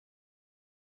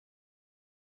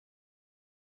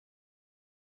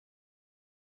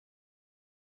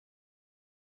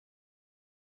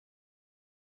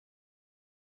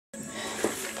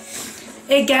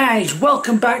Hey guys,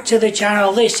 welcome back to the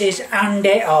channel. This is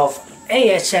Andy of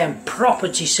ASM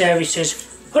Property Services,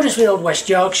 Huddersfield, West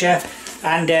Yorkshire,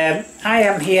 and I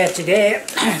am here today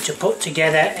to put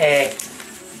together a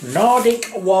Nordic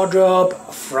wardrobe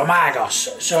from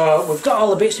Argos. So we've got all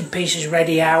the bits and pieces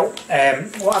ready out.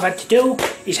 What I've had to do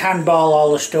is handball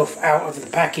all the stuff out of the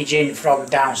packaging from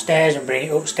downstairs and bring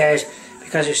it upstairs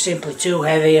because it's simply too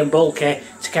heavy and bulky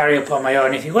to carry up on my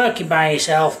own. If you're working by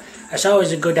yourself, it's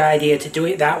always a good idea to do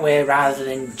it that way rather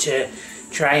than to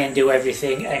try and do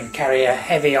everything and carry a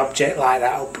heavy object like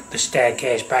that up the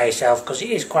staircase by yourself, because it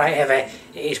is quite heavy,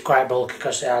 it is quite bulky,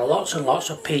 because there are lots and lots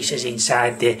of pieces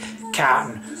inside the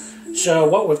carton. So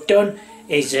what we've done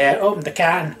is open the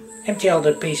carton, empty all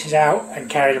the pieces out and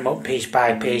carry them up piece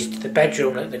by piece to the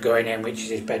bedroom that they're going in, which is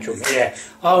this bedroom here.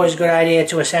 Always a good idea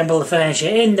to assemble the furniture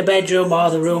in the bedroom or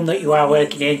the room that you are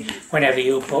working in. Whenever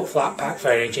you put flat pack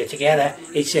furniture together,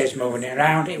 it says moving it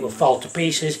around, it will fall to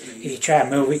pieces if you try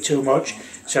and move it too much.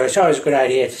 So it's always a good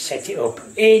idea to set it up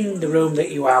in the room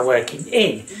that you are working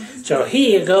in. So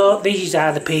here you go, these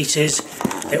are the pieces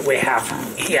that we have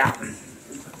here.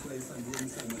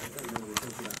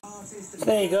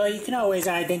 There you go, you can always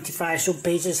identify some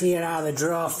pieces. Here are the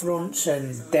drawer fronts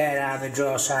and there are the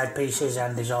drawer side pieces,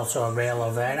 and there's also a rail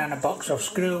over there and a box of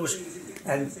screws.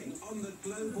 And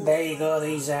there you go,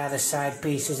 these are the side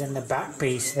pieces and the back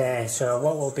piece there. So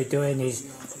what we'll be doing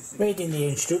is reading the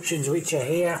instructions which are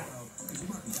here.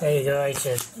 There you go, it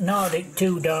says Nordic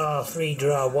 2-door,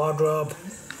 3-drawer wardrobe.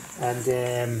 And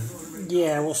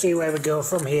yeah, we'll see where we go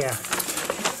from here.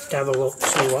 Let's have a look,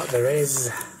 see what there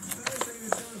is.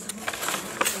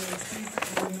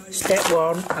 Step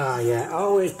 1, yeah,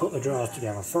 always put the drawers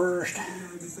together first.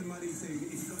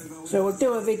 So we'll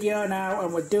do a video now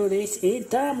and we'll do this in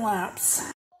time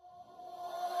lapse.